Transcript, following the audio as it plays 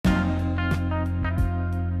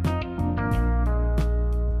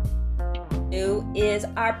is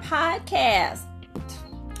our podcast.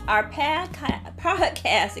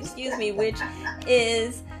 Podcast, which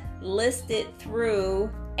is listed through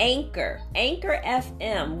Anchor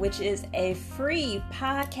FM, which is a free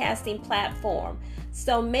podcasting platform.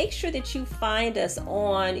 So make sure that you find us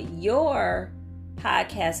on your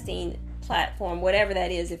podcasting platform, whatever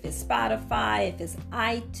that is. If it's Spotify, if it's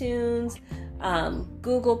iTunes,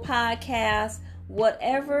 Google Podcasts,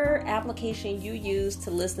 whatever application you use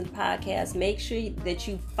to listen to podcasts, make sure that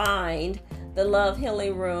you find the Love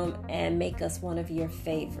Healing Room and make us one of your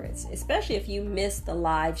favorites, especially if you missed the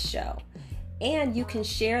live show. And you can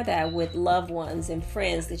share that with loved ones and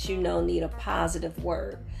friends that you know need a positive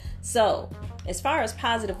word. So, as far as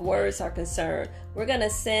positive words are concerned, we're going to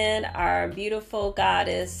send our beautiful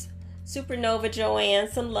goddess, Supernova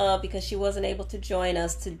Joanne, some love because she wasn't able to join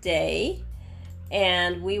us today.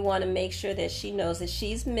 And we want to make sure that she knows that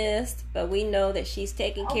she's missed, but we know that she's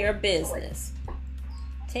taking care of business.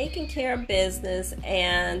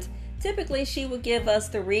 And typically she would give us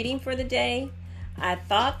the reading for the day. I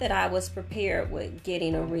thought that I was prepared with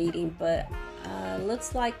getting a reading, but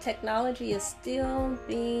looks like technology is still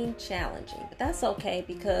being challenging. But that's okay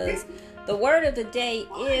because the word of the day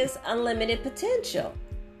is unlimited potential.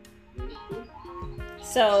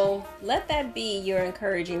 So let that be your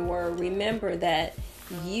encouraging word. Remember that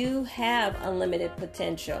you have unlimited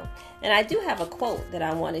potential. And I do have a quote that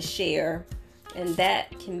I want to share, and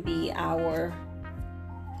that can be our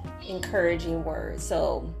encouraging word.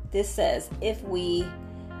 So this says, if we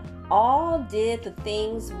all did the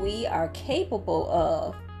things we are capable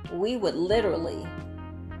of, we would literally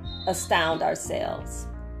astound ourselves.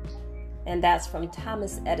 And that's from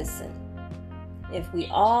Thomas Edison. If we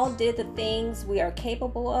all did the things we are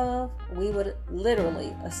capable of, we would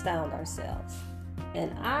literally astound ourselves.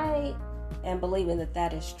 And I am believing that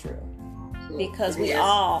that is true. Because we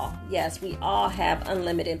all have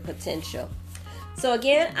unlimited potential. So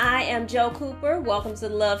again, I am Jo Cooper. Welcome to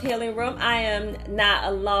the Love Healing Room. I am not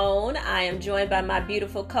alone. I am joined by my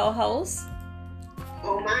beautiful co-host,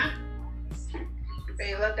 Oma,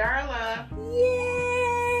 Bayla Darla.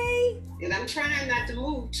 Yay! And I'm trying not to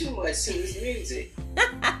move too much to this music.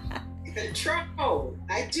 Control.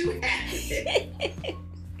 I do have it.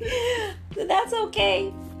 That's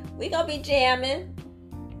okay. We gonna be jamming.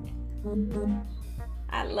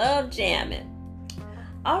 I love jamming.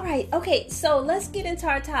 All right. Okay. So let's get into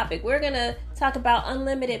our topic. We're going to talk about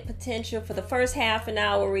unlimited potential for the first half an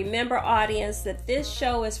hour. Remember, audience, that this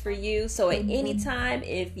show is for you. So at any time,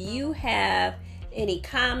 if you have any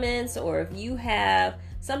comments or if you have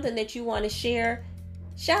something that you want to share,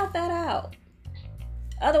 shout that out.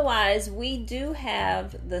 Otherwise, we do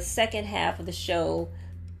have the second half of the show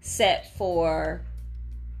set for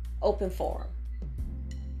open forum.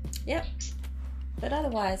 Yep. But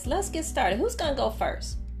otherwise, let's get started. Who's going to go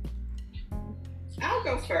first? I'll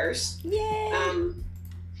go first. Yay!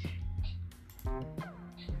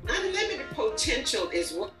 Unlimited potential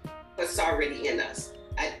is what's already in us.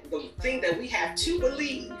 The thing that we have to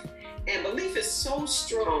believe, and belief is so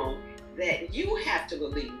strong that you have to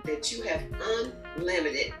believe that you have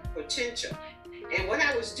unlimited potential. And when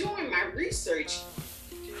I was doing my research,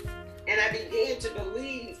 and I began to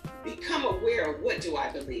become aware of what do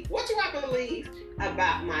I believe? What do I believe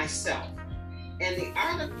about myself? And the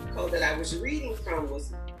article that I was reading from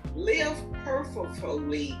was Live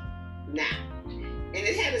Purposefully Now. And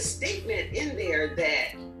it had a statement in there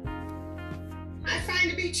that I find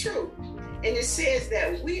to be true. And it says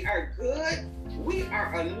that we are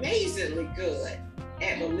amazingly good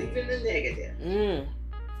at believing the negative. And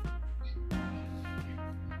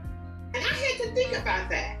I had to think about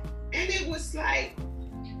that. And it was like,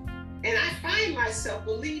 and I find myself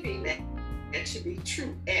believing that to be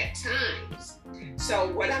true at times. So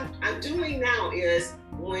what I'm doing now is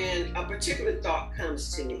when a particular thought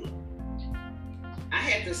comes to me, I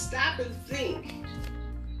had to stop and think,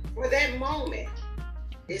 for that moment,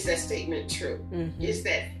 is that statement true? Mm-hmm. Is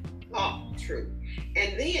that thought true?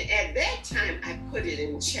 And then at that time, I put it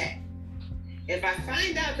in check. If I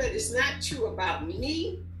find out that it's not true about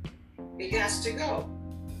me, it has to go.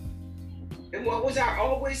 And what was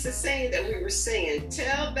always the saying that we were saying?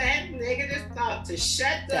 Tell that negative thought to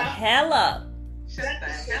shut the hell up. Shut the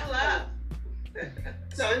hell up.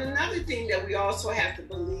 So another thing that we also have to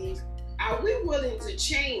believe, are we willing to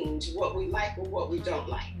change what we like or what we don't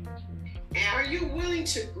like? And are you willing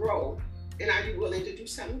to grow? And are you willing to do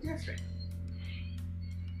something different?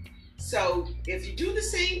 So if you do the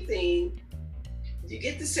same thing, you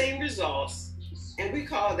get the same results, and we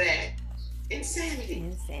call that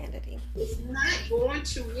insanity. It's not going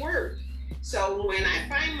to work. So when I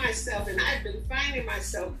find myself, and I've been finding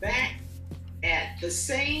myself back at the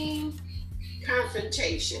same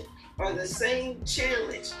confrontation or the same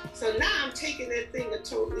challenge. So now I'm taking that thing a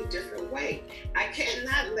totally different way. I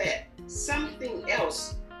cannot let something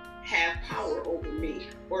else have power over me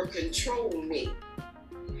or control me.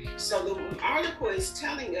 So the article is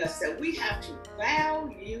telling us that we have to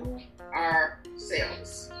value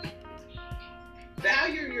ourselves.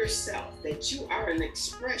 Value yourself, that you are an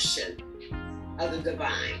expression of the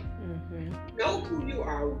divine. Mm-hmm. Know who you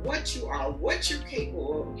are, what you're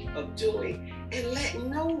capable of doing, and let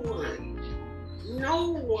no one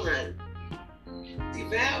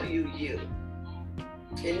devalue you.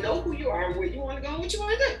 And know who you are and where you want to go and what you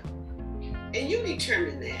want to do. And you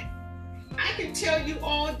determine that. I can tell you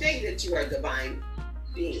all day that you are a divine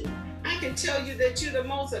being. I can tell you that you're the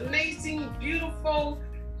most amazing, beautiful,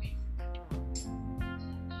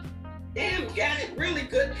 damn, got it, really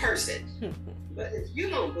good person. But if you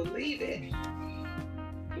don't believe it,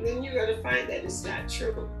 then you're going to find that it's not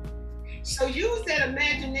true. So use that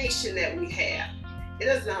imagination that we have. It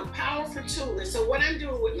is a powerful tool. And so what I'm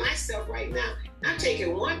doing with myself right now, I'm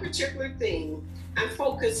taking one particular thing, I'm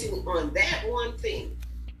focusing on that one thing.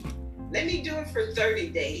 Let me do it for 30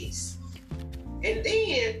 days. And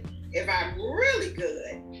then if I'm really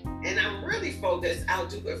good and I'm really focused, I'll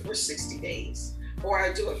do it for 60 days. Or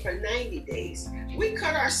I'll do it for 90 days. We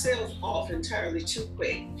cut ourselves off entirely too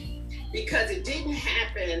quick because it didn't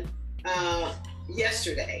happen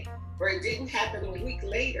yesterday, or it didn't happen a week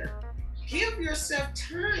later. Give yourself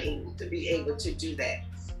time to be able to do that.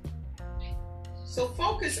 So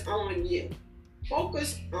focus on you.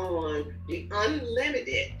 Focus on the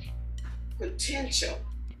unlimited potential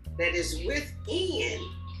that is within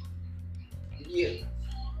you.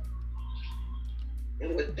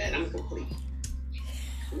 And with that, I'm complete.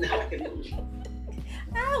 Now I can move.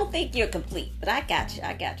 I don't think you're complete, but I got you.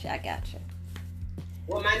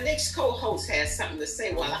 Well, my next co-host has something to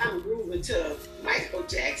say while I'm grooving to Michael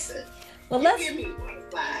Jackson. Well, let's give me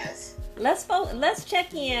butterflies. Let's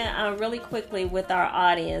check in really quickly with our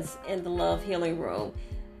audience in the Love Healing Room.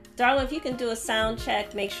 Darla, if you can do a sound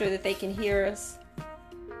check, make sure that they can hear us.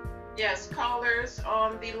 Yes, callers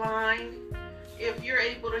on the line. If you're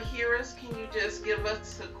able to hear us, can you just give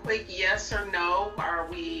us a quick yes or no? Are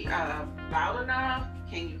we loud enough?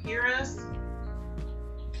 Can you hear us?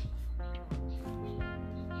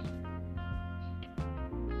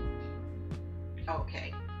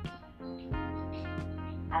 Okay.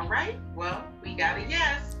 All right. Well, we got a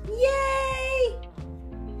yes. Yay!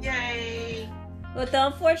 Yay! But the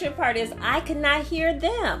unfortunate part is I could not hear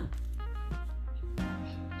them.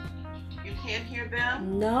 You can't hear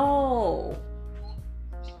them? No.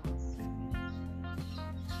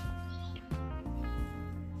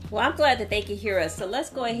 Well, I'm glad that they can hear us. So let's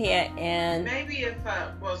go ahead and... Maybe if,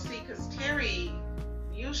 because Terry,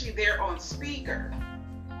 usually they're on speaker.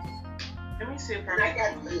 Let me see if I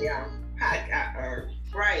got the podcast.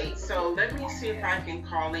 Right, so let me see if I can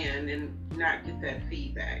call in and not get that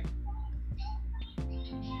feedback.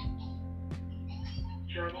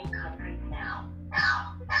 Joining conference now.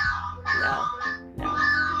 No.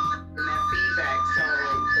 And that feedback, so...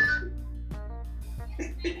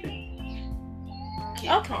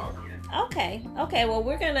 Okay. Well,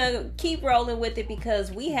 we're gonna keep rolling with it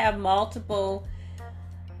because we have multiple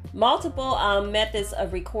methods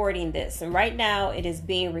of recording this, and right now it is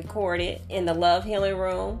being recorded in the Love Healing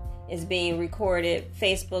Room. It's being recorded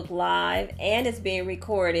Facebook Live, and it's being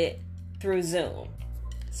recorded through Zoom.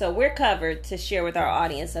 So we're covered to share with our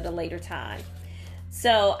audience at a later time.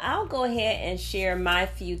 So I'll go ahead and share my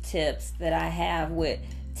few tips that I have with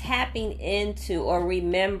tapping into or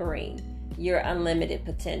remembering your unlimited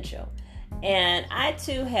potential. And I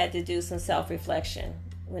too had to do some self-reflection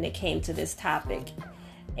when it came to this topic.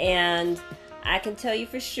 And I can tell you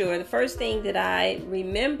for sure, the first thing that I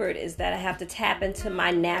remembered is that I have to tap into my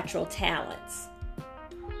natural talents.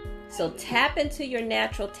 So tap into your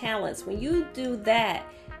natural talents. When you do that,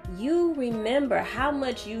 you remember how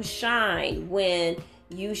much you shine when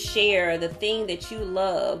you share the thing that you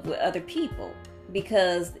love with other people,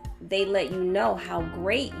 because they let you know how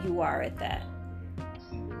great you are at that.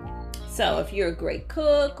 So if you're a great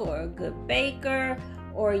cook or a good baker,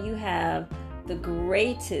 or you have the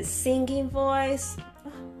greatest singing voice,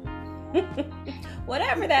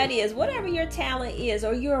 whatever that is, whatever your talent is,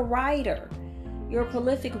 or you're a writer, you're a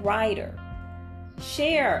prolific writer,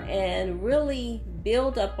 share and really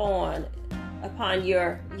build upon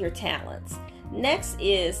your talents. Next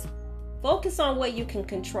is focus on what you can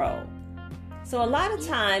control. So a lot of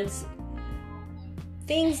times,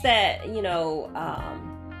 things that,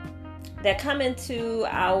 that come into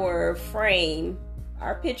our frame,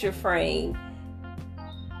 our picture frame,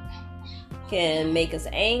 can make us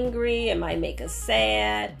angry. It might make us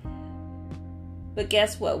sad. But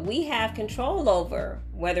guess what? We have control over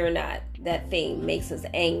whether or not that thing makes us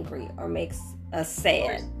angry or makes us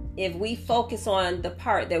sad. If we focus on the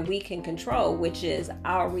part that we can control, which is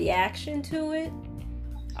our reaction to it,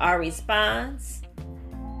 our response,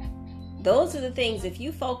 those are the things. If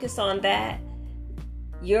you focus on that,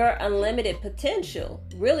 your unlimited potential,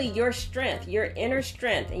 really your strength, your inner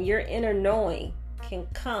strength and your inner knowing can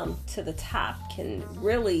come to the top, can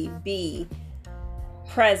really be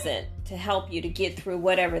present to help you to get through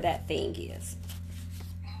whatever that thing is.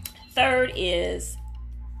 Third is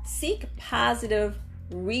seek positive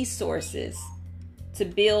resources to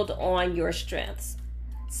build on your strengths.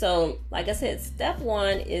 So, like I said, step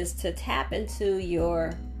 1 is to tap into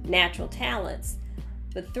your natural talents.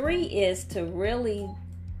 But 3 is to really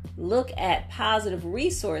look at positive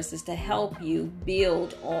resources to help you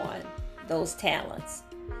build on those talents.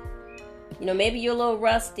 You know, maybe you're a little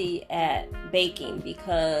rusty at baking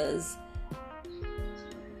because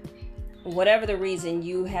whatever the reason,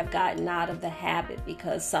 you have gotten out of the habit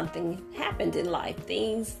because something happened in life,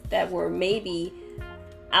 things that were maybe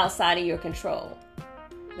outside of your control.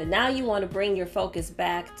 But now you want to bring your focus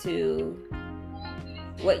back to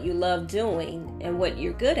what you love doing and what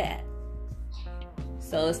you're good at.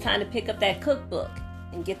 So it's time to pick up that cookbook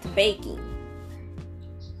and get to baking.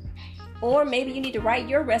 Or maybe you need to write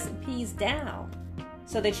your recipes down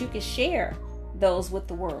so that you can share those with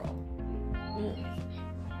the world.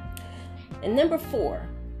 And number 4,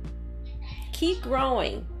 keep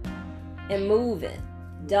growing and moving.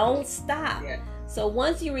 Don't stop. Yeah. So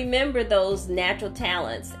once you remember those natural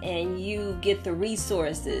talents and you get the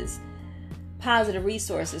resources, positive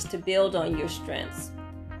resources to build on your strengths,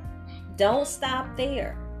 don't stop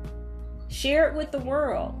there. Share it with the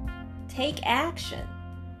world. Take action.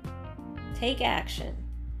 Take action.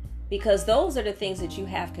 Because those are the things that you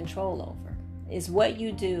have control over, is what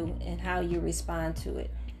you do and how you respond to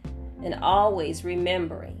it. And always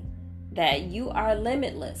remembering that you are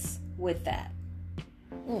limitless with that.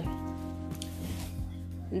 And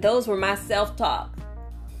those were my self-talk.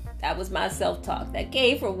 That was my self-talk. That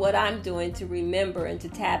gave for what I'm doing to remember and to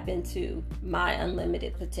tap into my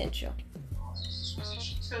unlimited potential.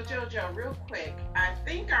 So JoJo, real quick, I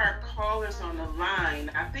think our callers on the line,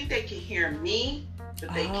 I think they can hear me,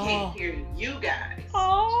 but they can't hear you guys.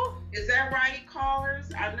 Oh. Is that right,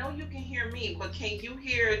 callers? I know you can hear me, but can you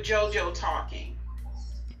hear JoJo talking?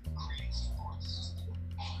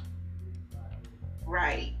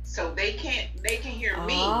 Right. So they can hear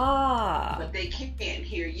me, but they can't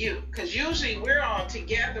hear you. Because usually we're all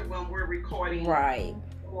together when we're recording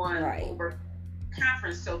over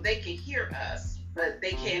conference, so they can hear us, but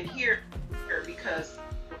they can't hear her because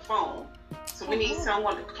the phone. So we need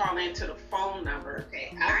someone to call into the phone number.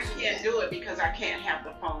 Okay. I can't do it because I can't have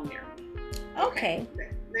the phone near me. Okay.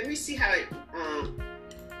 Let me see how it.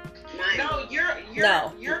 No,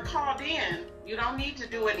 you're called in. You don't need to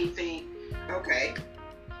do anything. Okay.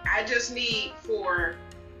 I just need for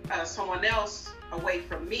someone else away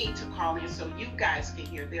from me to call in so you guys can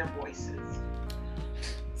hear their voices.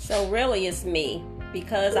 So really it's me.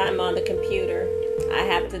 Because I'm on the computer, I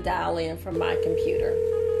have to dial in from my computer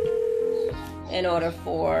in order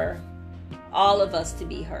for all of us to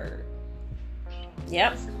be heard.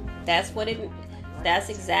 Yep. That's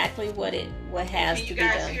exactly what has to be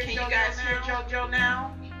done. Can you guys hear JoJo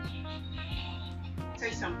now?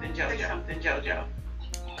 Say something, JoJo.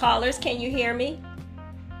 Callers, can you hear me?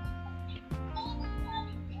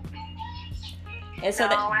 And so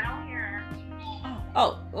I don't hear her.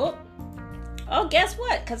 Oh, guess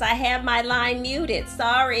what? Because I have my line muted.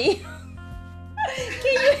 Sorry.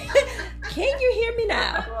 Can you hear me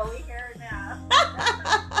now? Well, we hear it now.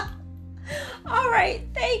 All right.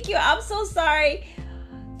 Thank you. I'm so sorry.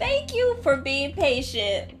 Thank you for being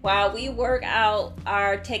patient while we work out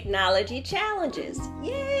our technology challenges.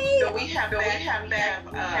 Yay! So we have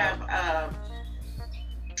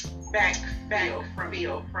back feel from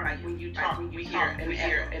when you talk, we hear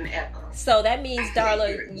an echo. So that means,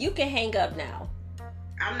 Darla, you can hang up now.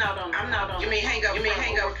 I'm not on. You mean hang up from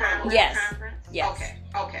yes. Conference? Yes.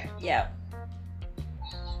 Okay. Yep.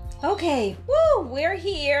 Okay. Woo! We're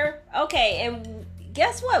here. Okay, and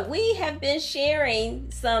guess what? We have been sharing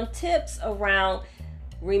some tips around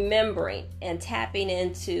remembering and tapping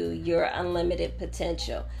into your unlimited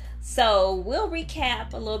potential. So we'll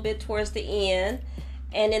recap a little bit towards the end.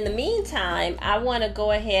 And in the meantime, I want to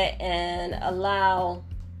go ahead and allow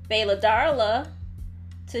Bayla Darla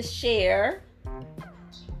to share.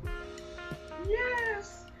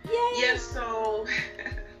 Yes. Yay. Yes, so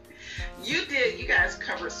You guys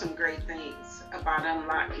covered some great things about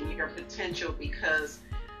unlocking your potential, because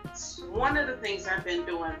one of the things I've been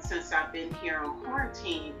doing since I've been here on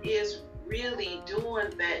quarantine is really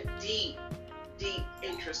doing that deep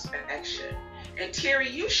introspection. And Terry,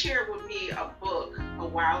 you shared with me a book a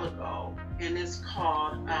while ago, and it's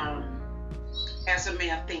called As a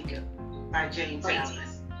Man Thinketh by James Allen.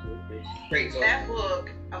 Great book. That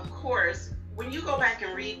book, of course, when you go back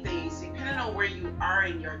and read things, depending on where you are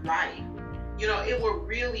in your life, it will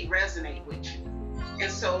really resonate with you.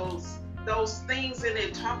 And so those things in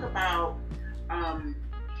it talk about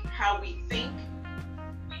how we think.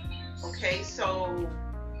 Okay, so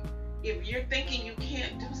if you're thinking you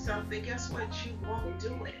can't do something, guess what? You won't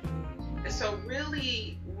do it. And so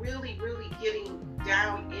really, really, really getting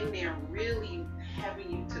down in there, really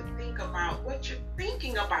having you to think about what you're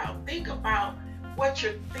thinking about. Think about what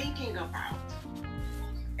you're thinking about.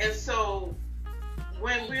 And so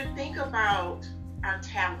when we think about our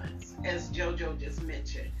talents, as JoJo just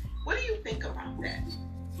mentioned, what do you think about that?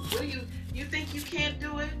 What do you think you can't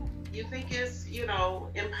do it? You think it's,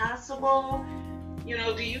 impossible?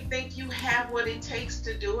 Do you think you have what it takes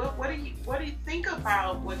to do it? What do you think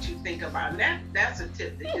about what you think about? And that's a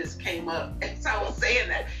tip that just came up as I was saying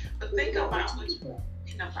that. But think about what you're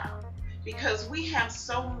thinking about, because we have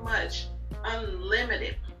so much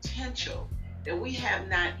unlimited potential that we have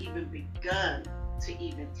not even begun to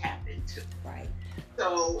even tap into. Right.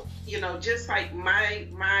 So, just like my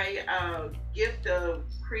gift of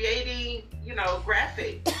creating,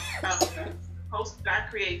 graphic posts that I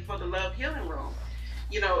create for the Love Healing Room,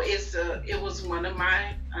 it was one of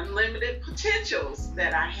my unlimited potentials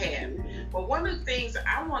that I had. But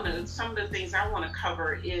some of the things I want to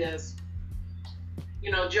cover is,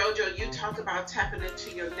 JoJo, you talk about tapping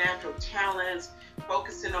into your natural talents,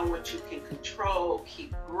 focusing on what you can control,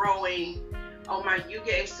 keep growing. Oh my, you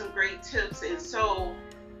gave some great tips. And so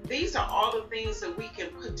these are all the things that we can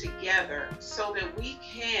put together so that we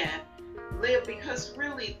can live, because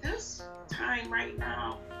really this time right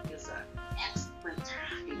now is an excellent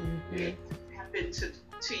time to tap into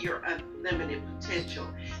your unlimited potential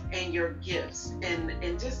and your gifts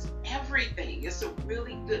and just everything. It's a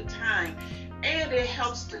really good time, and it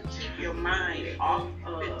helps to keep your mind off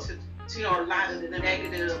of a lot of the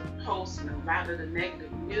negative posts and a lot of the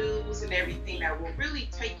negative news and everything that will really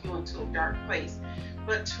take you into a dark place.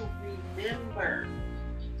 But to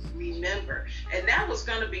remember, and that was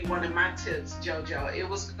going to be one of my tips, JoJo. It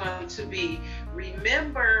was going to be,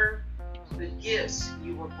 remember the gifts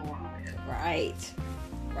you were born with. Right.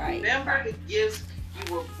 Remember the gifts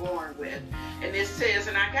you were born with. And it says,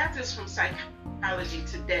 and I got this from Psychology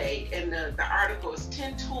Today, and the article is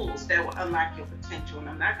 10 tools that will unlock your potential. And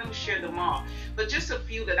I'm not going to share them all, but just a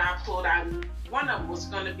few that I pulled out. One of them was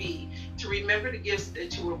going to be to remember the gifts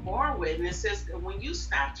that you were born with. And it says that when you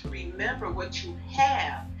stop to remember what you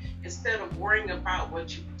have, instead of worrying about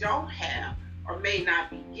what you don't have or may not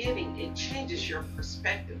be getting, it changes your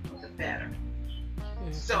perspective for the better.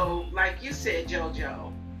 Mm-hmm. So like you said,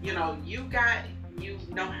 JoJo, you know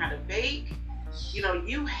how to bake,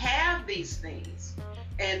 you have these things.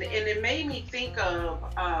 And it made me think of,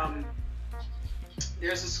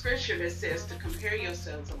 there's a scripture that says to compare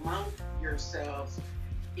yourselves among yourselves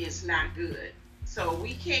is not good. So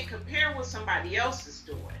we can't compare what somebody else is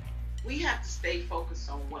doing. We have to stay focused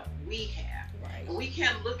on what we have. Right. And we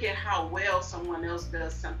can't look at how well someone else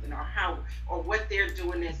does something or what they're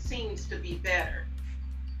doing that seems to be better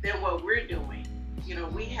than what we're doing.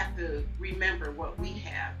 We have to remember what we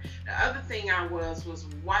have. The other thing was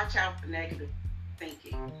watch out for negative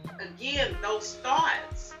thinking. Again, those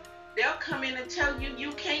thoughts, they'll come in and tell you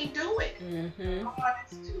you can't do it. Mm-hmm. Oh,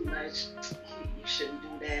 that's too much. You shouldn't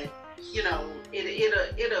do that.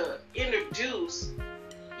 It'll introduce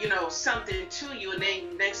something to you, and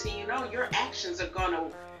then next thing you know, your actions are going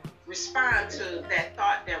to respond to that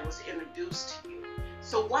thought that was introduced to you.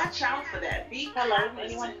 So watch out for that. Be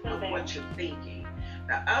cognizant of what you're thinking.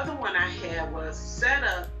 The other one I had was set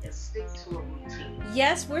up and stick to a routine.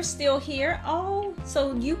 Yes, we're still here. Oh,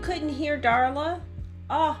 so you couldn't hear Darla?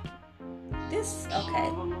 Oh,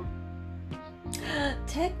 okay.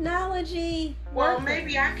 Technology. Well,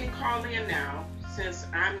 maybe I can call in now since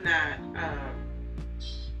I'm not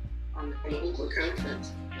on the Google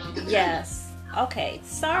conference. Yes. Okay.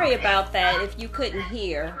 Sorry about that if you couldn't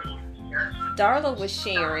hear. Darla was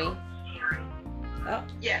sharing. Oh.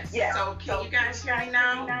 Yes. So can you guys hear me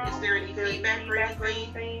now? Is there any feedback or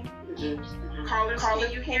anything? Mm-hmm. Callers,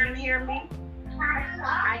 can you hear me?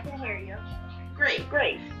 I can hear you.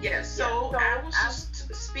 Great. Yes. So I was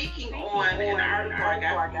just speaking on an article I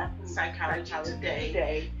got from Psychology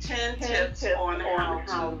Today. 10 tips on how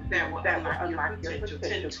to that will unlock your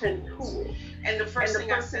potential. 10 tools. And the first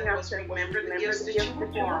thing I said was remember the gifts that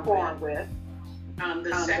you were born with.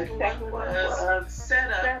 The second one was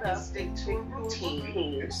set up and stick to a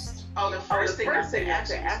routine. The first thing I said,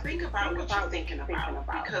 actually think about what you're thinking about.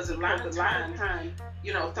 Because a lot of times,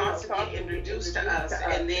 thoughts get introduced to us,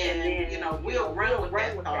 and then, we'll run with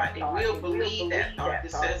that thought, and we'll believe that thought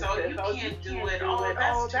that says, oh, you can't do it, oh,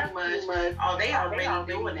 that's too much, oh, they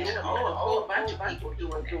already doing it, oh, a whole bunch of people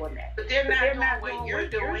doing that. But they're not doing what you're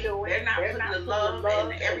doing. They're not putting the love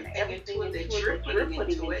and everything into it that you're putting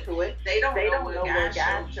into it. They don't know what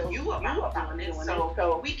God showed you about doing it,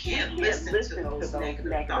 so we can't listen to those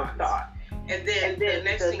negative thoughts. And then the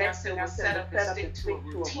next thing I said was set up and stick to a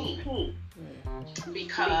routine.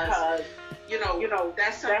 Because,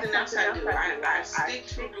 that's something else I do. I stick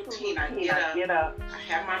to a routine. I get up, I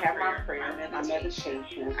have my prayer, my meditation.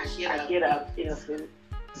 I get up.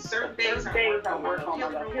 Certain days I work on my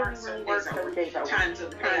healing work, certain days I work times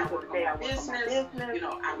of the day I work on my business.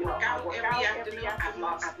 I work out every afternoon. I've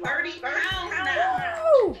lost 30 pounds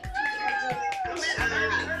now.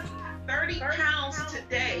 30 pounds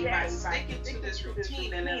today by sticking to this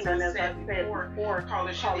routine. And as I said before,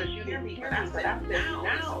 callers, you didn't hear me, but I said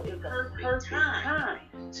now is the perfect time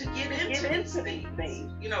to get into these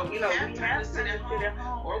things. We have time to sit at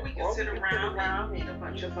home, or we can sit around and eat a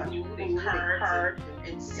bunch of food and carbs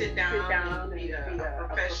and sit down and be a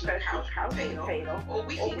professional couch potato, or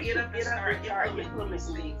we can get up and start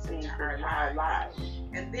implementing these things into our lives.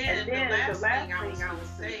 And then the last thing I was going to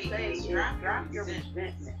say is drop your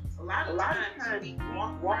resentment. A lot of times we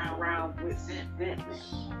walk around with resentment.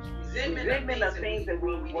 Resentment of things that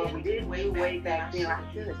we didn't do way back then.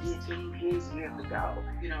 I should have did these years ago.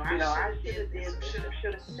 I should have did.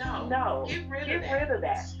 Should have. No. Get rid of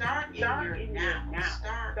that. Start in your now.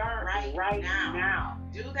 Start right now.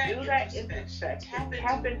 Do that introspection.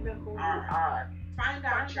 Tap into who you are. Find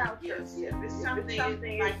out your gifts. If it's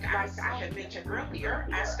something like I had mentioned earlier,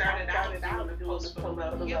 I started out doing the post for the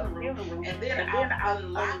Love Healing Room, and then I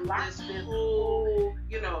unlocked this whole,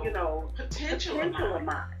 potential of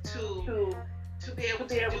mine to be able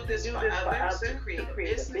to do this for others, to create a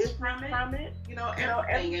business from it,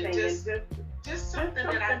 everything, and just something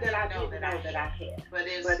that I didn't know that I had, but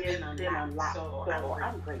it's been unlocked. So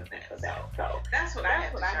I'm grateful for that. So that's what I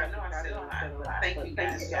have to share. I know I said a lot. Thank you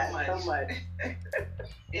guys so much.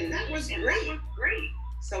 And that was great.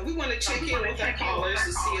 So we want to check in with our callers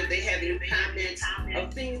to see if they have any comments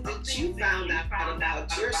of things that you found out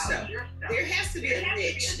about yourself. There has to be a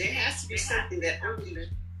niche. There has to be something that only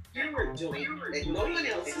you are doing that no one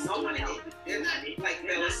else is doing it. They're not, like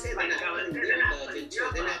Bella said, they're not putting their love into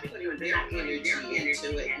it. They're not putting their energy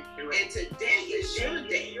into it. And today is your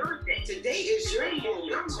day. Today is your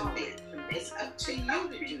moment to be. It's up to you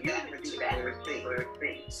to do that particular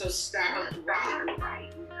thing. So start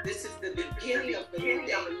right. This is the beginning of the new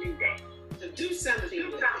day. So do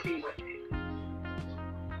something with it.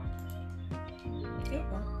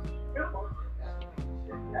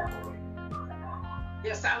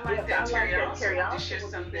 Yes, I like that, Terry. I also want to share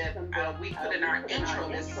something that we put in our intro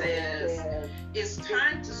that says, it's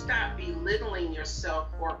time to stop belittling yourself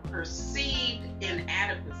for perceived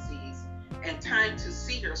inadequacies and time to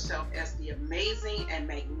see yourself as the amazing and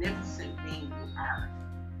magnificent being you are.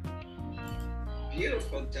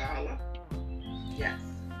 Beautiful, Darla. Yes.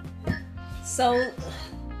 So,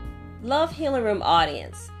 Love Healing Room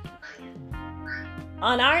audience,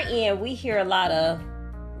 on our end, we hear a lot of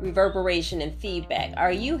reverberation and feedback.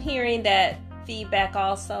 Are you hearing that feedback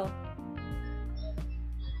also?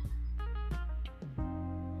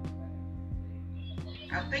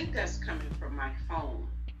 I think that's coming from my phone.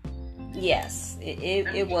 Yes,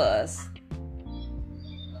 it was.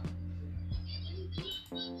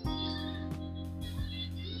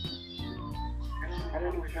 I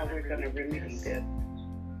don't know how we're going to remedy this.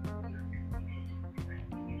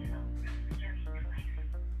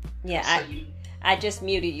 Yeah, I just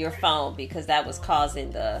muted your phone because that was causing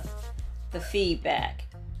the feedback.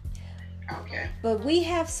 Okay. But we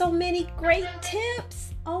have so many great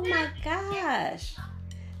tips. Oh my gosh.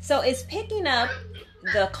 So it's picking up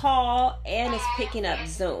the call and it's picking up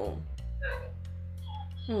Zoom.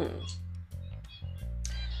 We're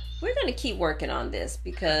going to keep working on this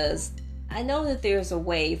because I know that there's a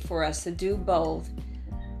way for us to do both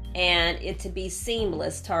and it to be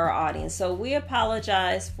seamless to our audience. So we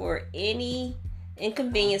apologize for any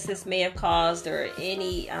inconvenience this may have caused or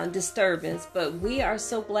any disturbance, but we are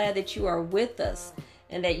so glad that you are with us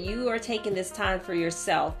and that you are taking this time for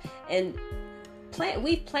yourself. And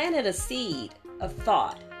we've planted a seed of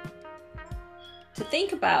thought to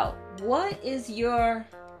think about what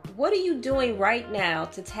are you doing right now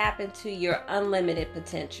to tap into your unlimited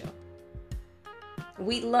potential?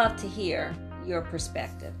 We'd love to hear your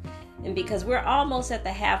perspective. And because we're almost at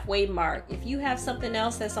the halfway mark, if you have something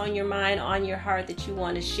else that's on your mind, on your heart that you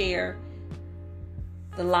want to share,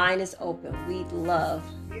 the line is open. We'd love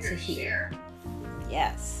to hear.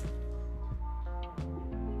 Yes.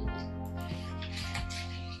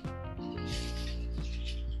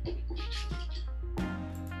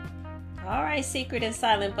 All right, secret and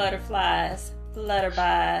silent butterflies,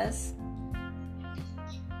 flutterbys.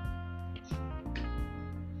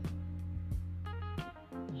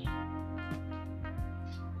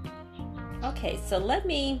 Okay, so let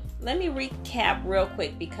me recap real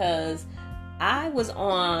quick because I was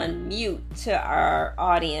on mute to our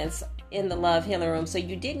audience in the Love Healing Room, so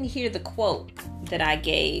you didn't hear the quote that I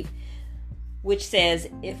gave, which says,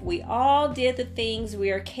 if we all did the things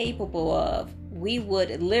we are capable of, we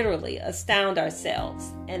would literally astound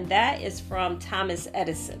ourselves. And that is from Thomas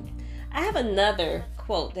Edison. I have another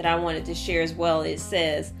quote that I wanted to share as well. It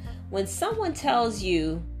says, when someone tells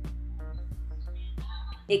you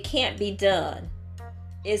it can't be done,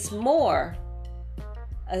 it's more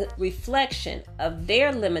a reflection of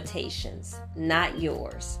their limitations, not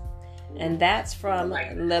yours. And that's from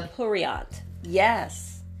Le Pourriant.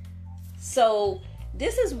 Yes. So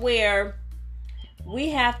this is where we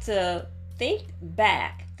have to think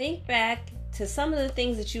back to some of the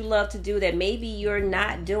things that you love to do that maybe you're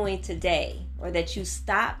not doing today, or that you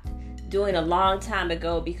stopped doing a long time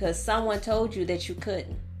ago because someone told you that you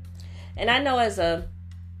couldn't. And I know as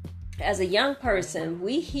a young person,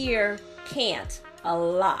 we hear can't a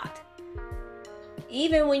lot.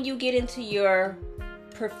 Even when you get into your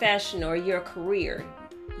profession or your career,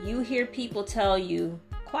 you hear people tell you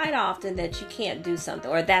quite often that you can't do something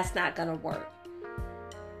or that's not going to work.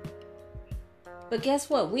 But guess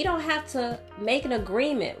what? We don't have to make an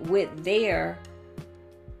agreement with their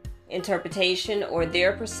interpretation or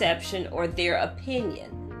their perception or their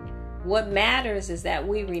opinion. What matters is that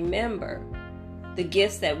we remember the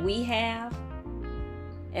gifts that we have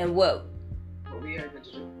and what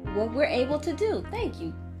we're able to do. Thank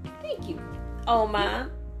you. Oh,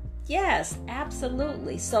 Mom. Yes,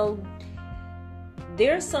 absolutely. So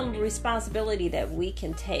there's some responsibility that we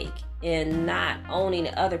can take in not owning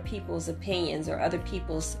other people's opinions or other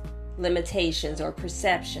people's limitations or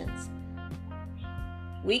perceptions.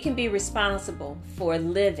 We can be responsible for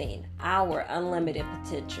living our unlimited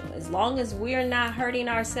potential. As long as we're not hurting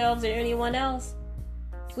ourselves or anyone else,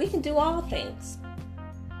 we can do all things.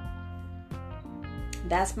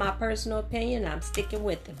 That's my personal opinion. I'm sticking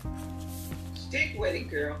with it. Stick with it,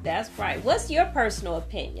 girl. That's right. What's your personal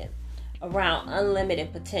opinion around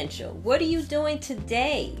unlimited potential? What are you doing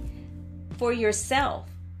today for yourself?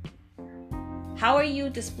 How are you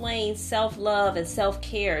displaying self-love and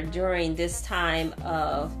self-care during this time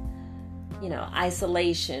of,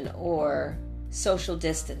 isolation or social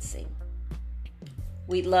distancing?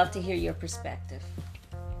 We'd love to hear your perspective.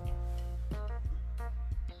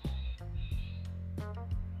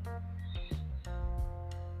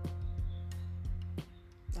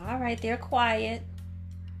 All right, they're quiet.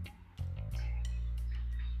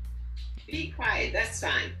 Be quiet, that's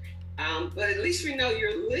fine. But at least we know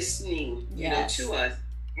you're listening, yes, to us.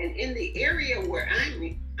 And in the area where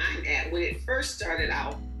I'm at, when it first started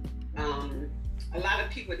out, a lot of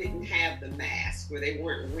people didn't have the mask, where they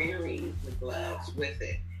weren't wearing the gloves with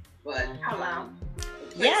it. But hello.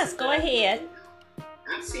 Yes, go ahead.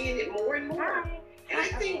 I'm seeing it more and more. And I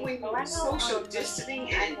think when you're social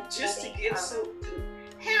distancing and just to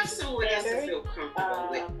have someone else to feel comfortable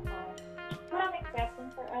with. What I'm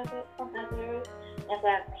accepting from others is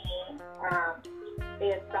that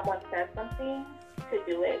if someone says something, to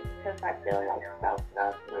do it, because I feel like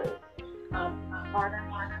self-love is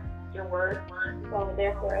honor your word. So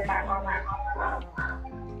therefore, if I honor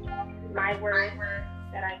my word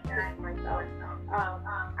that I give myself,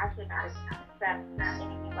 I should not accept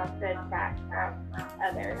anything else said back from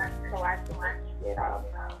others. So I feel like it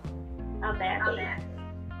a mandate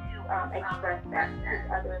to express that to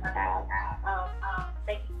others have,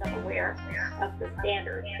 making them aware of the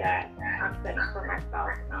standards that I'm setting for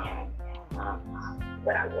myself and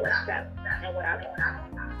what I will accept and what I won't.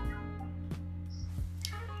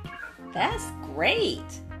 That's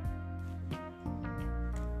great.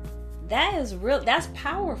 That is real. That's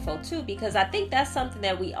powerful too, because I think that's something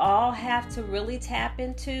that we all have to really tap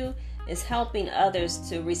into, is helping others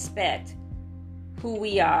to respect who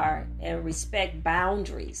we are and respect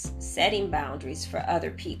boundaries, setting boundaries for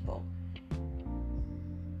other people.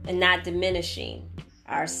 and not diminishing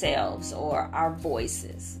ourselves or our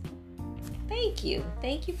voices. Thank you.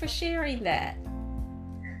 Thank you for sharing that.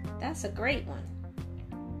 That's a great one.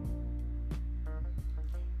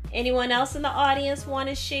 Anyone else in the audience want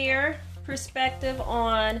to share perspective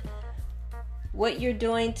on what you're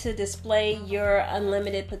doing to display your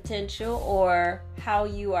unlimited potential, or how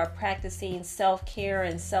you are practicing self-care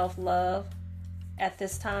and self-love at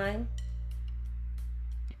this time?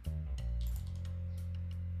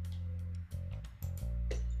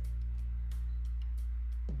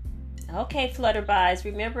 Okay, Flutterby's,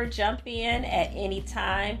 remember, jump in at any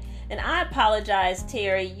time. And I apologize,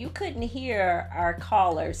 Terry, you couldn't hear our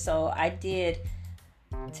caller, so I did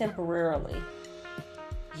temporarily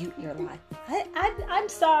mute your line. I'm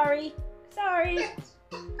sorry. Sorry.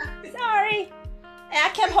 And I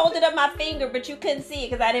kept holding up my finger, but you couldn't see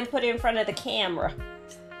it because I didn't put it in front of the camera.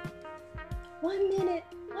 1 minute,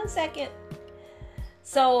 1 second.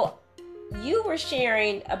 So you were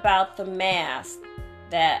sharing about the masks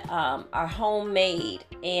that are homemade,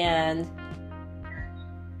 and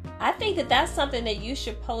I think that that's something that you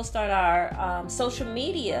should post on our social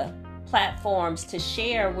media platforms to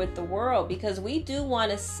share with the world, because we do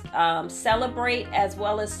want to celebrate as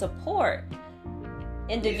well as support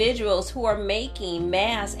individuals who are making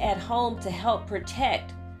masks at home to help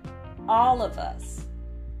protect all of us.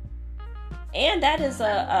 And that is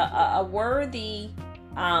a worthy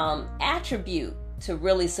attribute to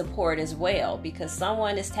really support as well, because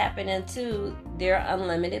someone is tapping into their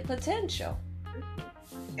unlimited potential.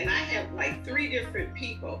 And I have like 3 different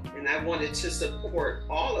people, and I wanted to support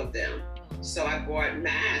all of them. So I bought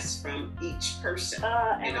masks from each person.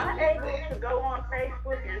 Am I able to go on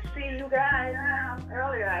Facebook and see you guys now?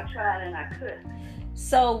 Earlier I tried and I couldn't.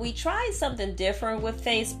 So we tried something different with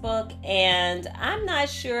Facebook, and I'm not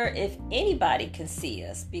sure if anybody can see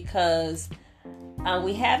us, because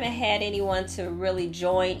we haven't had anyone to really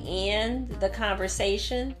join in the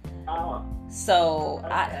conversation. Oh. So,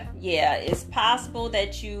 okay. It's possible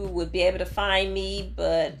that you would be able to find me,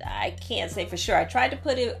 but I can't say for sure. I tried to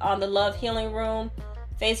put it on the Love Healing Room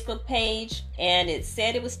Facebook page, and it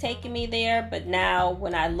said it was taking me there, but now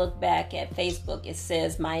when I look back at Facebook, it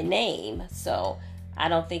says my name, so I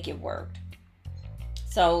don't think it worked.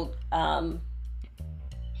 So,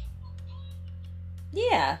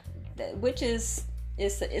 which is...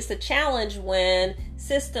 It's a challenge when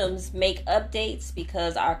systems make updates,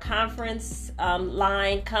 because our conference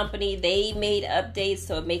line company, they made updates,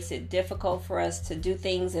 so it makes it difficult for us to do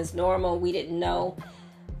things as normal. We didn't know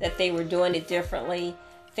that they were doing it differently.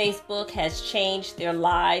 Facebook has changed their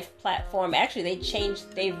live platform. Actually,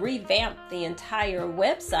 they revamped the entire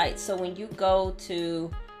website, so when you go to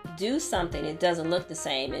do something, it doesn't look the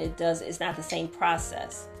same. It's not the same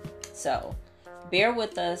process. So bear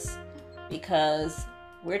with us, because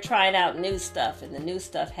we're trying out new stuff, and the new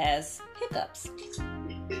stuff has hiccups,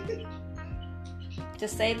 to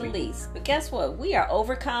say the least. But guess what? We are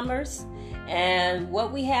overcomers, and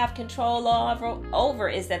what we have control over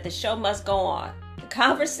is that the show must go on. The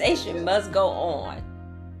conversation must go on.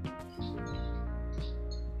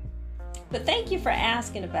 But thank you for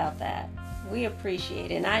asking about that. We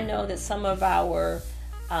appreciate it. And I know that some of our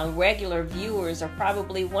regular viewers are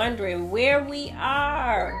probably wondering where we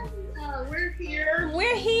are. We're here.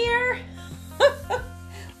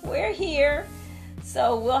 We're here.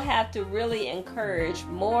 So we'll have to really encourage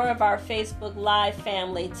more of our Facebook Live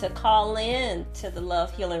family to call in to the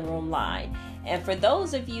Love Healing Room line. And for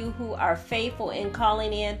those of you who are faithful in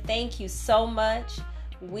calling in, thank you so much.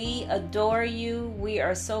 We adore you. We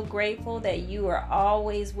are so grateful that you are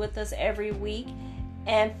always with us every week.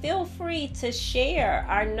 And feel free to share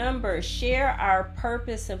our number, share our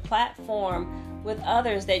purpose and platform with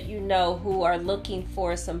others that you know who are looking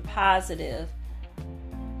for some positive,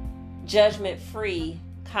 judgment-free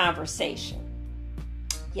conversation.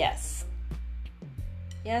 Yes.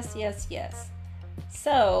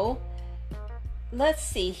 So, let's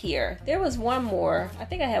see here. There was one more. I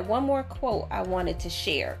think I had one more quote I wanted to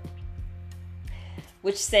share,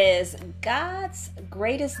 which says, God's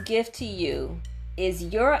greatest gift to you is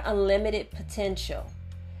your unlimited potential.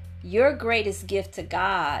 Your greatest gift to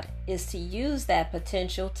God is to use that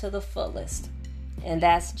potential to the fullest. And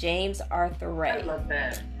that's James Arthur Ray. I love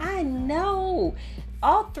that. I know.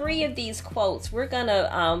 All 3 of these quotes we're going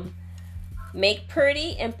to make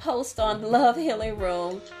pretty and post on Love Healing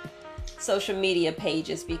Room social media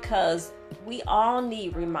pages, because we all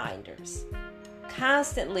need reminders.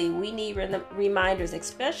 Constantly, we need reminders,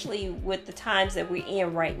 especially with the times that we're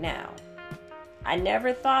in right now. I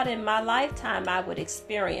never thought in my lifetime I would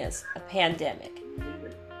experience a pandemic.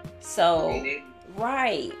 So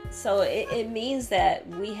Right. So it means that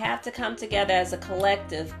we have to come together as a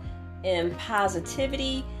collective in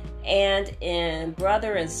positivity and in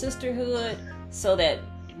brother and sisterhood so that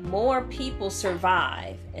more people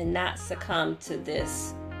survive and not succumb to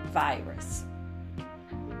this virus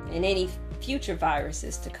and any future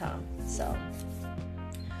viruses to come. So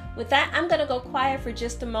with that, I'm going to go quiet for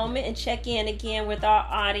just a moment and check in again with our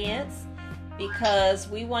audience, because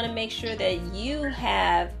we want to make sure that you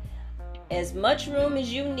have as much room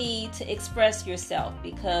as you need to express yourself,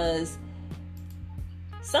 because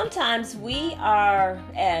sometimes we are,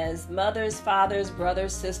 as mothers, fathers,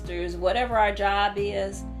 brothers, sisters, whatever our job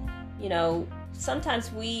is,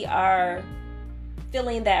 sometimes we are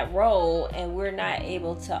filling that role and we're not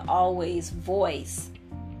able to always voice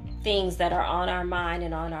things that are on our mind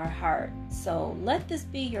and on our heart. So let this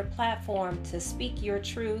be your platform to speak your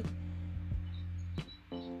truth,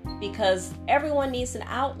 because everyone needs an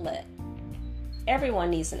outlet. Everyone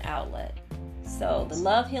needs an outlet. So the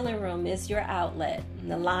Love Healing Room is your outlet,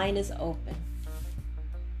 and the line is open.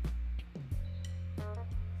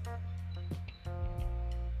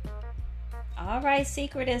 All right,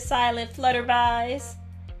 secret and silent flutterbies.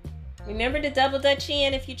 Remember to double dutch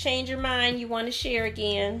in if you change your mind, you want to share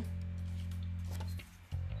again.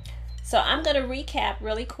 So I'm going to recap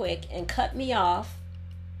really quick and cut me off.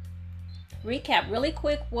 Recap really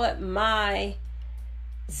quick what my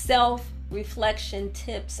self-reflection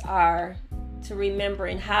tips are to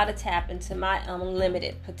remembering how to tap into my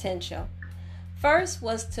unlimited potential. First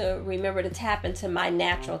was to remember to tap into my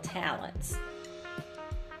natural talents.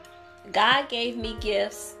 God gave me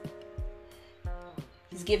gifts.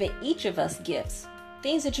 He's given each of us gifts,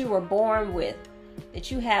 things that you were born with,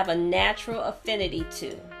 that you have a natural affinity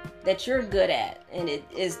to, that you're good at, and it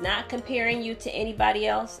is not comparing you to anybody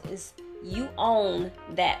else. Is you own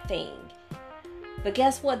that thing. But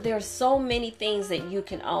guess what? There's so many things that you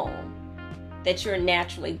can own that you're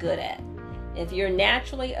naturally good at. If you're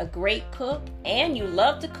naturally a great cook and you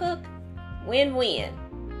love to cook, win-win.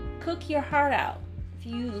 Cook your heart out. If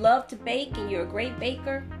you love to bake and you're a great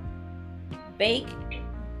baker, bake,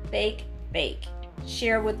 bake, bake.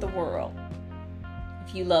 Share with the world.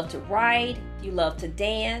 If you love to write, if you love to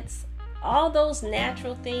dance, all those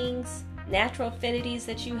natural things, natural affinities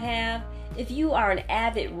that you have. If you are an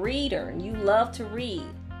avid reader and you love to read,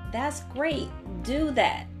 that's great. Do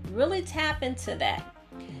that. Really tap into that.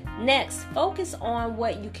 Next, focus on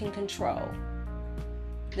what you can control.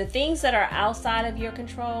 The things that are outside of your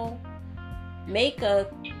control, make a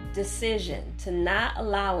decision to not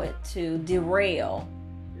allow it to derail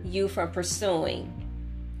you from pursuing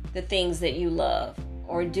the things that you love,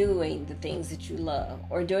 or doing the things that you love,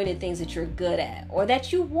 or doing the things that you're good at, or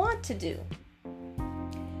that you want to do.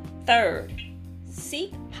 Third,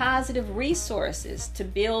 seek positive resources to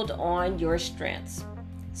build on your strengths.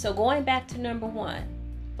 So going back to number 1,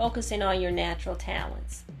 focusing on your natural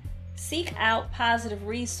talents. Seek out positive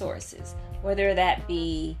resources, whether that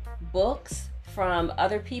be books from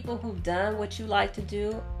other people who've done what you like to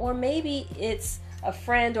do, or maybe it's a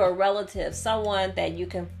friend or a relative, someone that you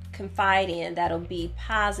can confide in that'll be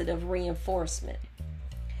positive reinforcement.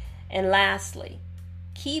 And lastly,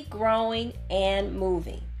 keep growing and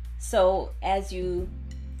moving. So as you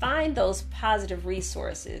find those positive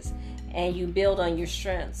resources and you build on your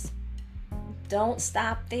strengths, don't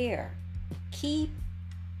stop there. Keep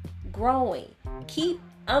growing. Keep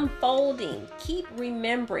unfolding. Keep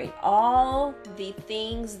remembering all the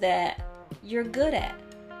things that you're good at.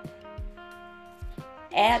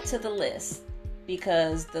 Add to the list,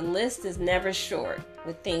 because the list is never short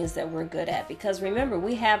with things that we're good at. Because remember,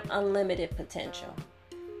 we have unlimited potential.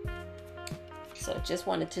 So just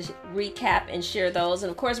wanted to recap and share those. And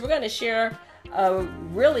of course, we're going to share a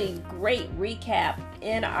really great recap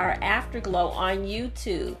in our Afterglow on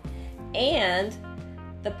YouTube and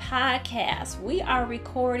the podcast. We are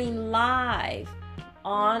recording live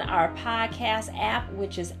on our podcast app,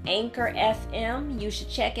 which is Anchor FM. You should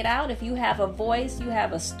check it out. If you have a voice, you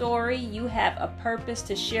have a story, you have a purpose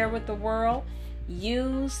to share with the world,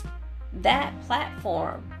 use that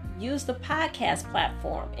platform. Use the podcast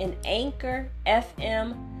platform. And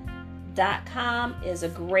anchorfm.com is a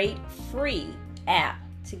great free app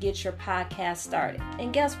to get your podcast started.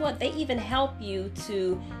 And guess what? They even help you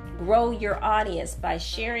to grow your audience by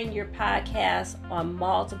sharing your podcast on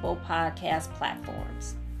multiple podcast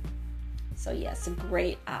platforms. So yes, a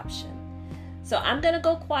great option. So I'm going to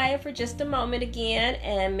go quiet for just a moment again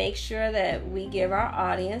and make sure that we give our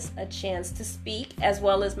audience a chance to speak, as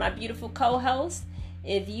well as my beautiful co-host.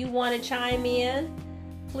 If you want to chime in,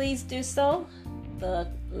 please do so. The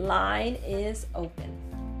line is open.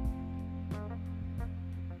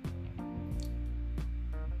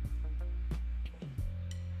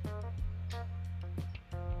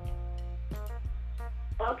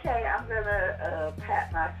 Okay, I'm gonna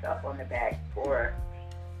pat myself on the back for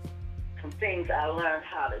some things I learned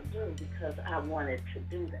how to do because I wanted to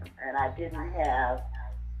do them, and I didn't have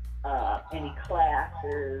any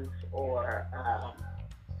classes or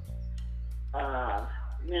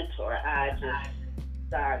mentor. I just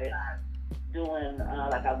started doing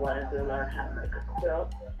like I wanted to learn how to make a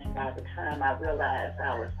quilt, and by the time I realized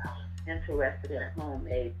I was interested in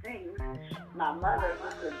homemade things, my mother,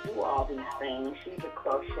 who could do all these things, she could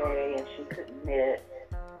crochet and she could knit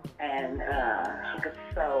and she could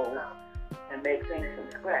sew and make things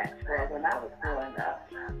from scratch. Well, when I was growing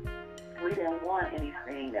up, we didn't want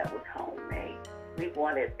anything that was homemade. We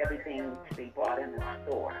wanted everything to be bought in the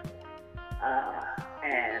store.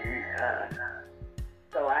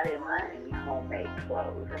 So I didn't want any homemade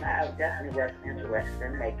clothes, and I definitely wasn't interested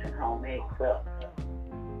in making homemade quilts.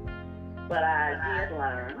 But I did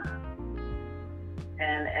learn,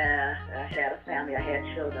 and I had a family, I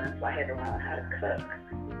had children, so I had to learn how to cook.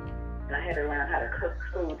 And I had to learn how to cook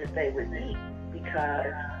food that they would eat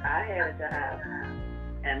because I had a job,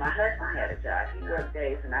 and my husband had a job. He worked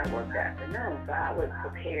days and I worked afternoons, so I would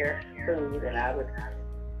prepare food and I would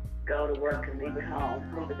go to work and leave it home,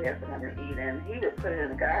 leave it there for them to eat, and he would put it in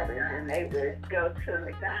the garbage and they would go to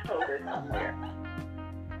McDonald's or somewhere.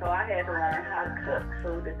 So I had to learn how to cook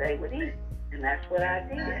food that they would eat, and that's what I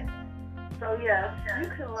did. So yes, you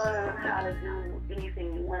can learn how to do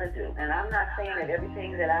anything you want to do. And I'm not saying that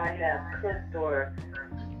everything that I have cooked or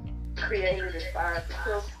created as far as the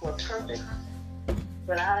quilts were perfect,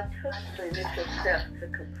 but I took the initial steps to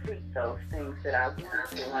complete those things that I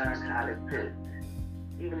wanted to learn how to do,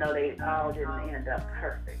 even though they all didn't end up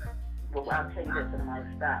perfect. Well, I'll tell you this and I'm going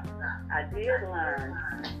to stop. I did learn,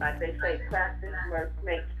 like they say, practice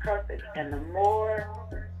makes perfect. And the more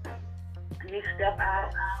you step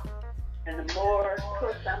out and the more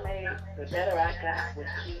push I made, the better I got with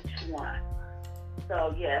each one.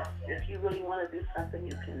 So, yes, if you really want to do something,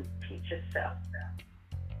 you can teach yourself.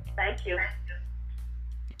 Thank you.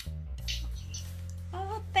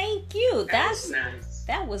 Oh, thank you. That's nice.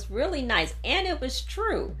 That was really nice. And it was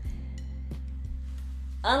true.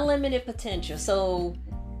 Unlimited potential. So,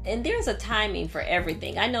 and there's a timing for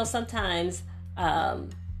everything. I know sometimes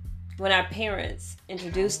when our parents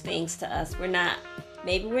introduce things to us,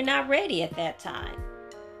 maybe we're not ready at that time.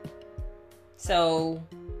 So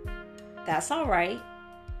that's all right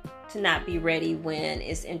to not be ready when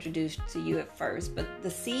it's introduced to you at first, but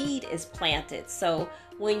the seed is planted. So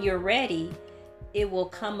when you're ready, it will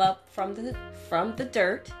come up from the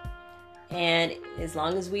dirt, and as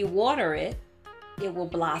long as we water it, it will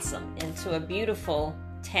blossom into a beautiful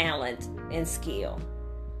talent and skill.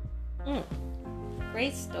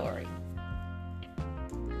 Great story.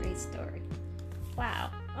 Great story.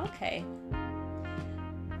 Wow. Okay.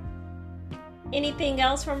 Anything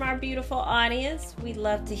else from our beautiful audience? We'd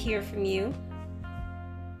love to hear from you,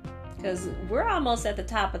 because we're almost at the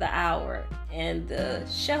top of the hour and the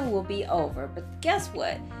show will be over. But guess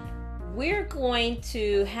what? We're going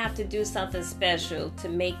to have to do something special to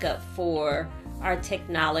make up for our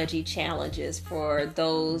technology challenges for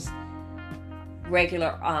those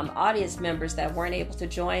regular audience members that weren't able to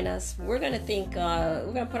join us. We're going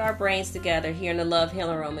to put our brains together here in the Love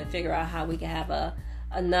Healing Room and figure out how we can have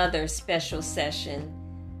another special session,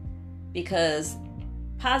 because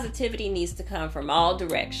positivity needs to come from all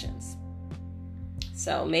directions.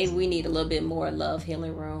 So maybe we need a little bit more Love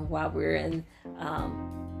Healing Room while we're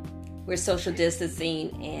social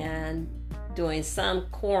distancing and doing some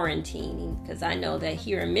quarantining, because I know that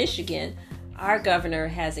here in Michigan, our governor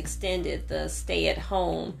has extended the stay at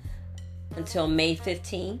home until May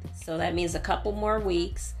 15th. So that means a couple more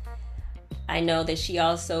weeks. I know that she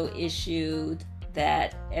also issued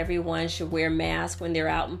that everyone should wear masks when they're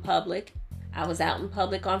out in public. I was out in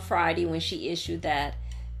public on Friday when she issued that,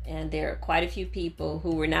 and there are quite a few people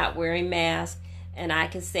who were not wearing masks. And I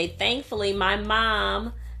can say, thankfully, my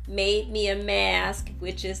mom made me a mask,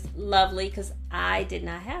 which is lovely because I did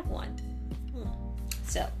not have one.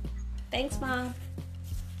 So, thanks, Mom.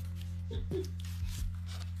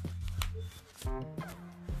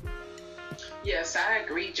 Yes, I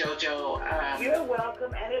agree, JoJo. You're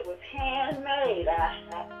welcome, and it was handmade.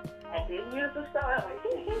 I didn't use the store. I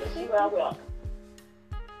went, you are welcome.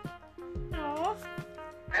 Aww.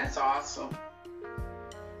 That's awesome.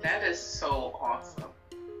 That is so awesome.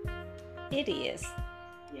 It is.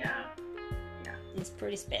 Yeah. It's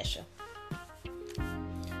pretty special.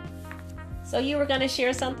 So you were going to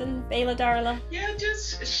share something, Bayla Darla? Yeah,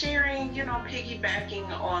 just sharing, piggybacking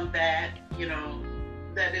on that,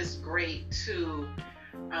 that is great to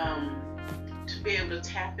to be able to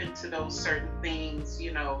tap into those certain things.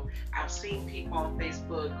 I've seen people on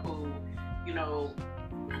Facebook who,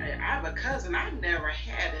 I have a cousin, I never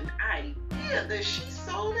had an idea that she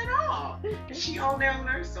sold it all. She on there on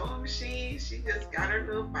her sewing machine, she just got her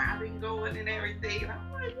little bobbing going and everything. And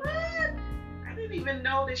I'm like, what? I didn't even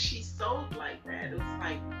know that she sold like that. It was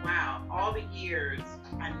like, wow, all the years,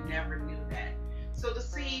 I never knew that. So to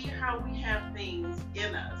see how we have things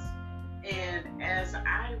in us. And as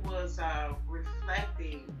I was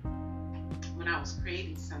reflecting when I was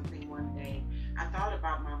creating something one day, I thought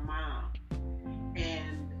about my mom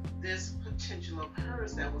and this potential of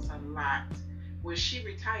hers that was unlocked when she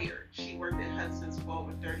retired. She worked at Hudson's for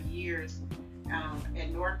over 30 years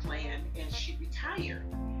at Northland, and she retired.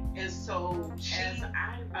 And so as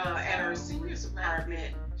I at her seniors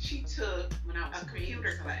apartment, she took a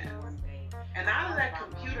computer class. And out of that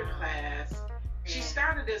computer class, she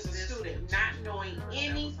started as a student, not knowing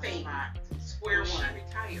anything, square one,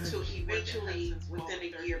 to eventually, within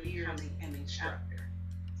a year, becoming an instructor.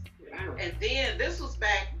 And then this was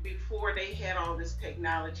back before they had all this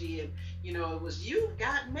technology, and it was You've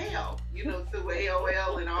Got Mail, through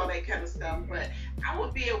AOL and all that kind of stuff. But I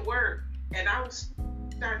would be at work and I was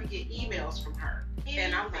starting to get emails from her.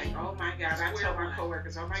 And I'm like, oh my God, I told my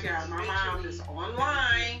coworkers, oh my God, my mom is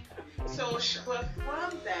online. So, but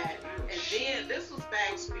from that, and then this was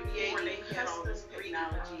back before they had all this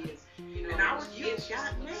technology, and I was getting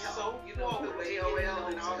Got Mail, so through AOL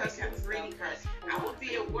and all that kind of greeting cards. I would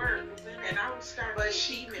be at work, and I would start. But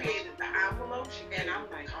she created the envelope, and I'm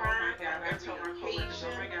like, oh my God, I told my coworkers,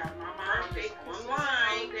 oh my God, my mom is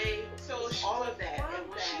online. So all of that, and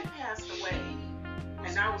when she passed away,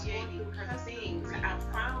 and I was getting her things, I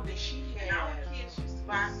found that she had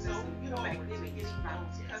boxes, back then it used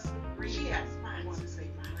to custom greeting. She had boxes,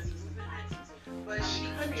 but she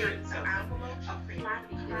hundreds of envelopes of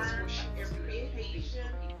floppy cards where she every occasion,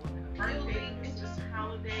 birthday, Christmas,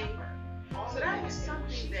 holiday. So that was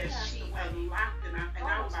something that she unlocked, and I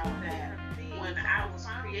thought about that when I was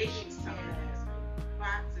creating some of these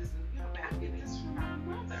boxes, and back in this from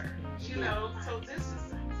my mother. So this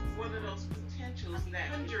is one of those potentials that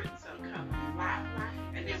hundreds of come alive.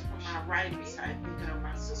 And then from my writing side, thinking of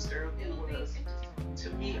my sister who was, to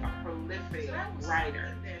me, a prolific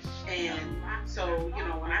writer. And so,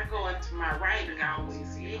 when I go into my writing, I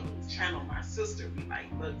always, channel my sister, be like,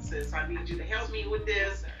 look, sis, I need you to help me with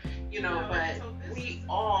this, but we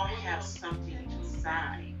all have something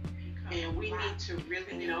inside. And we need to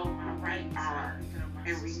really know who we are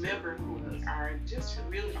and remember who we are, and just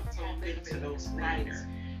really tap into those writers.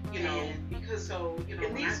 Because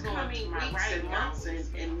in these coming weeks and months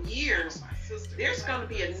and years, there's going to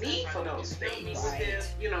be a need for those things.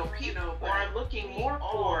 People are looking more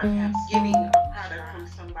for getting a product from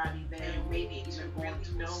somebody than maybe even really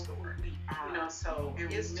know so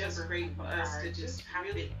it's just great for us to just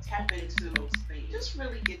really tap into those things. Just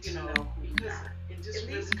really get to know who we are. And just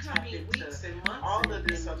really tap into all of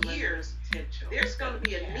this years. There's going to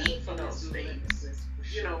be a need for those things.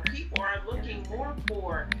 People are looking more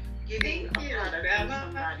for getting a product from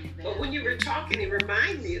somebody. But when you were talking, it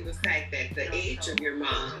reminded me of the fact that the age of your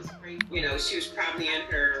mom, she was probably in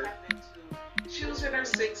her... She was in her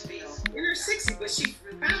 60s. In her 60s, but she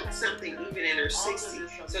found something even in her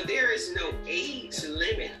 60s. So there is no age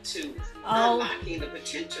limit to unlocking the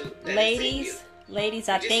potential that ladies,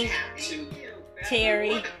 I think...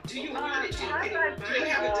 Terry. Do you want to do it? Do you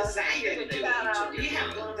have a desire to do it? Do you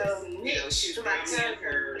have a niche in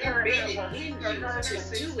her embedded in you to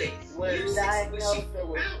do it? Use it when she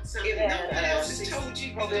found something. If no one else has told you,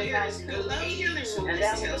 the Love Healing Room is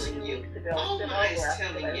telling you. Oma is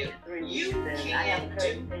telling you. You can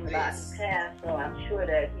do this. So I'm sure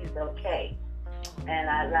that he's okay. And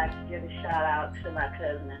I'd like to give a shout out to my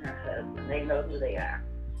cousin and her husband. They know who they are.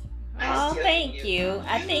 Oh, thank you.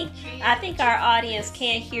 I think our audience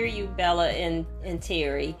can't hear you, Bella and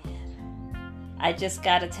Terry. I just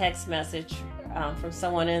got a text message from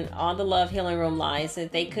someone on the Love Healing Room line,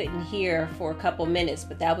 said they couldn't hear for a couple minutes,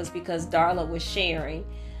 but that was because Darla was sharing.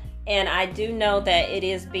 And I do know that it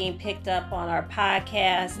is being picked up on our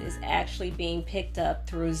podcast. It's actually being picked up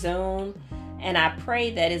through Zoom. And I pray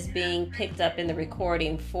that it's being picked up in the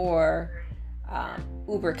recording for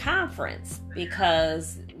Uber Conference,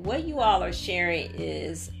 because what you all are sharing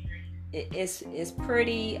is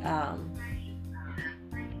pretty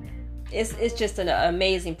it's just an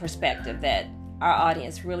amazing perspective that our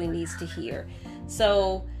audience really needs to hear.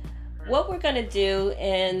 So what we're going to do,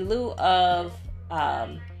 in lieu of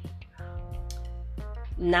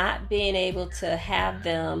not being able to have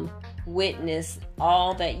them witness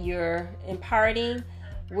all that you're imparting,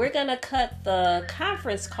 we're going to cut the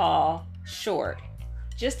conference call short.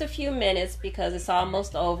 Just a few minutes because it's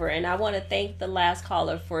almost over. And I want to thank the last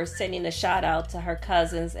caller for sending a shout out to her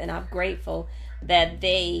cousins. And I'm grateful that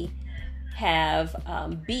they have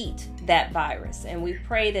beat that virus. And we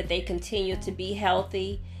pray that they continue to be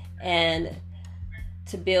healthy and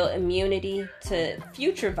to build immunity to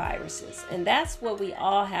future viruses. And that's what we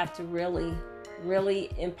all have to really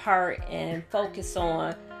impart and focus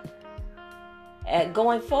on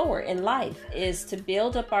going forward in life, is to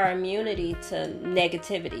build up our immunity to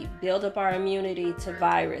negativity, build up our immunity to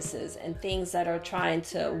viruses and things that are trying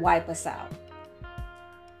to wipe us out.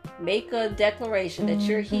 Make a declaration that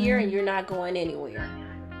you're here and you're not going anywhere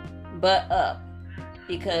but up,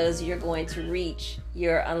 because you're going to reach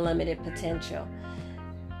your unlimited potential.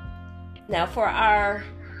 Now, for our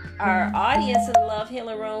audience in the Love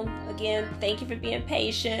Healing Room, again, thank you for being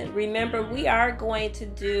patient. Remember, we are going to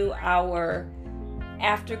do our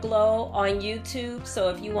Afterglow on YouTube, so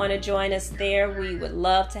if you want to join us there, we would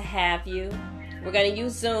love to have you. We're going to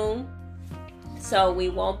use Zoom, so we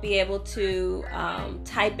won't be able to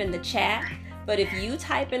type in the chat, but if you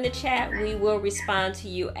type in the chat, we will respond to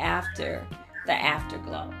you after the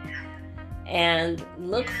Afterglow. And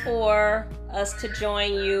look for us to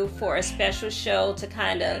join you for a special show to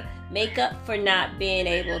kind of make up for not being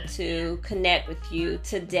able to connect with you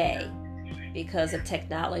today because of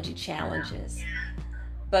technology challenges.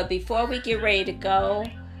 But before we get ready to go,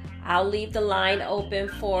 I'll leave the line open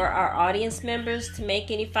for our audience members to make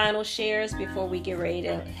any final shares before we get ready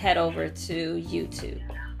to head over to YouTube.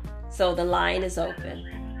 So the line is open.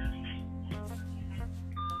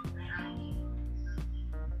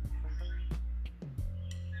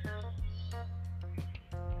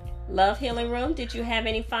 Love Healing Room, did you have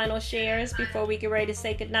any final shares before we get ready to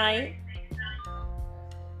say goodnight?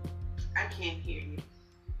 I can't hear you.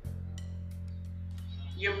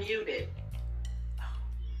 You're muted.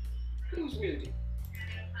 Who's muted?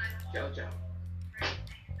 JoJo.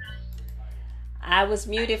 I was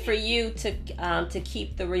muted for you to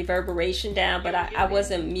keep the reverberation down, but I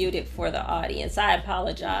wasn't muted for the audience. I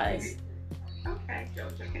apologize. Okay,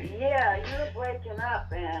 JoJo. Yeah, you're breaking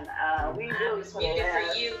up, and we really for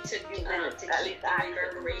you to keep the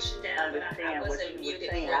reverberation down, but I wasn't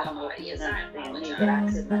muted for the audience. I apologize. But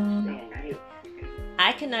I couldn't understand you.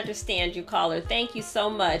 I can understand you, caller. Thank you so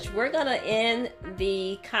much. We're going to end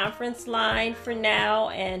the conference line for now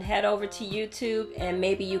and head over to YouTube, and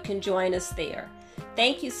maybe you can join us there.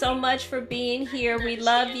 Thank you so much for being here. We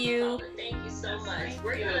love you. Thank you so much.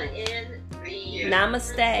 We're going to end the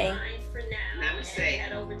Namaste line for now. Namaste. And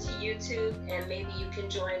head over to YouTube, and maybe you can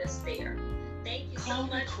join us there. Thank you so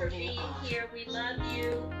much for being here. We love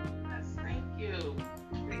you. Yes, thank you.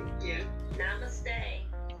 Thank you. Namaste.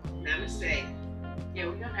 Namaste. Yeah,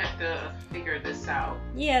 we're gonna have to figure this out.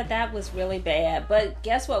 Yeah, that was really bad. But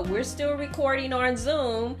guess what? We're still recording on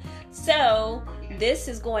Zoom. So this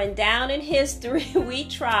is going down in history. We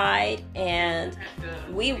tried and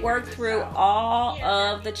we worked through all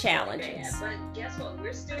of the challenges. But guess what?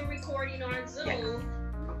 We're still recording on Zoom.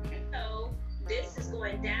 Okay. So this is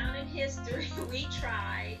going down in history. We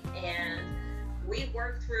tried and we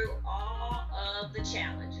worked through all of the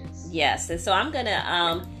challenges. Yes, and so I'm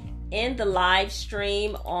gonna end the live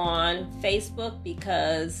stream on Facebook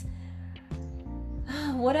because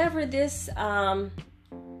whatever this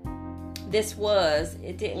was,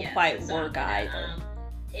 it didn't quite work either.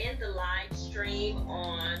 End the live stream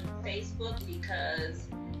on Facebook because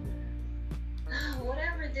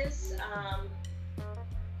whatever this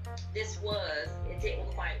was, it didn't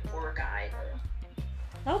quite work either.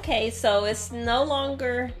 Okay, so it's no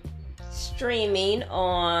longer streaming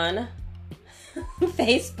on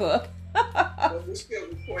Facebook. But we're still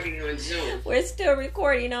recording on Zoom. We're still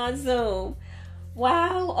recording on Zoom.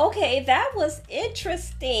 Wow. Okay, that was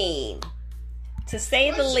interesting, to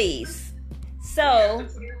say the least. So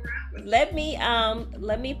let me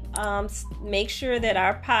make sure that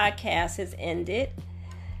our podcast has ended.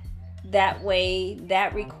 That way,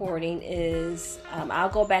 that recording is. I'll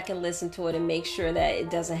go back and listen to it and make sure that it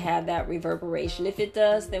doesn't have that reverberation. If it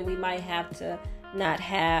does, then we might have to.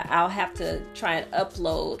 I'll have to try and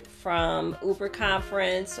upload from Uber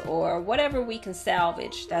Conference or whatever we can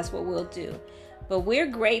salvage. That's what we'll do. But we're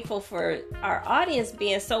grateful for our audience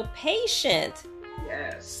being so patient.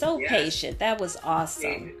 Yes. So patient. That was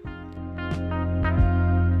awesome.